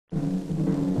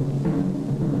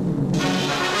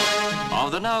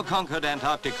Of the now conquered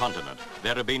Antarctic continent,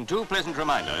 there have been two pleasant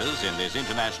reminders in this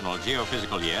International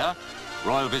Geophysical Year.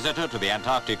 Royal visitor to the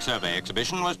Antarctic Survey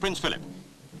Exhibition was Prince Philip.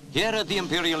 Here at the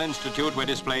Imperial Institute were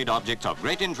displayed objects of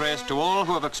great interest to all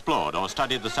who have explored or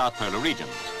studied the South Polar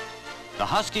regions. The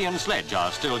husky and sledge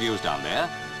are still used down there,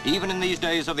 even in these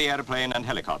days of the airplane and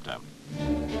helicopter.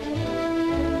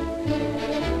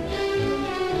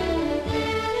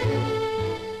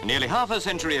 Nearly half a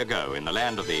century ago, in the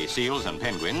land of the seals and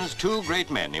penguins, two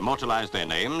great men immortalized their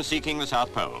names seeking the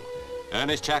South Pole,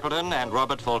 Ernest Shackleton and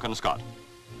Robert Falcon Scott.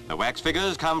 The wax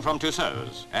figures come from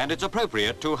Tussauds, and it's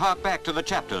appropriate to hark back to the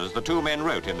chapters the two men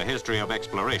wrote in the history of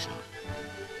exploration.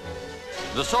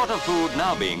 The sort of food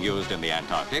now being used in the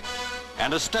Antarctic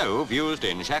and a stove used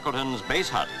in Shackleton's base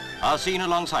hut are seen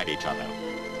alongside each other.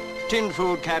 Tinned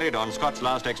food carried on Scott's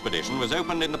last expedition was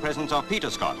opened in the presence of Peter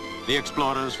Scott, the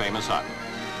explorer's famous son.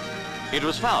 It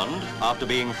was found after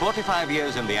being 45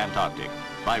 years in the Antarctic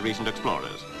by recent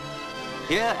explorers.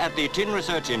 Here at the Tin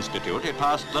Research Institute, it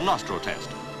passed the nostril test.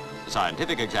 The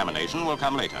scientific examination will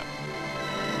come later.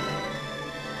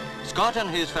 Scott and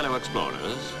his fellow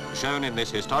explorers, shown in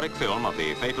this historic film of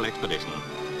the fatal expedition,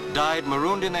 died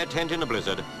marooned in their tent in a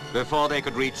blizzard before they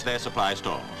could reach their supply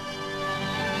store.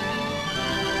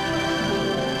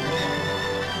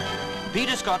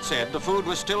 Peter Scott said the food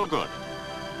was still good.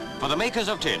 For the makers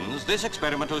of tins, this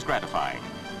experiment was gratifying.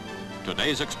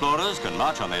 Today's explorers can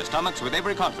march on their stomachs with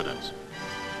every confidence.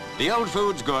 The old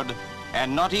food's good,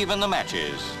 and not even the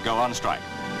matches go on strike.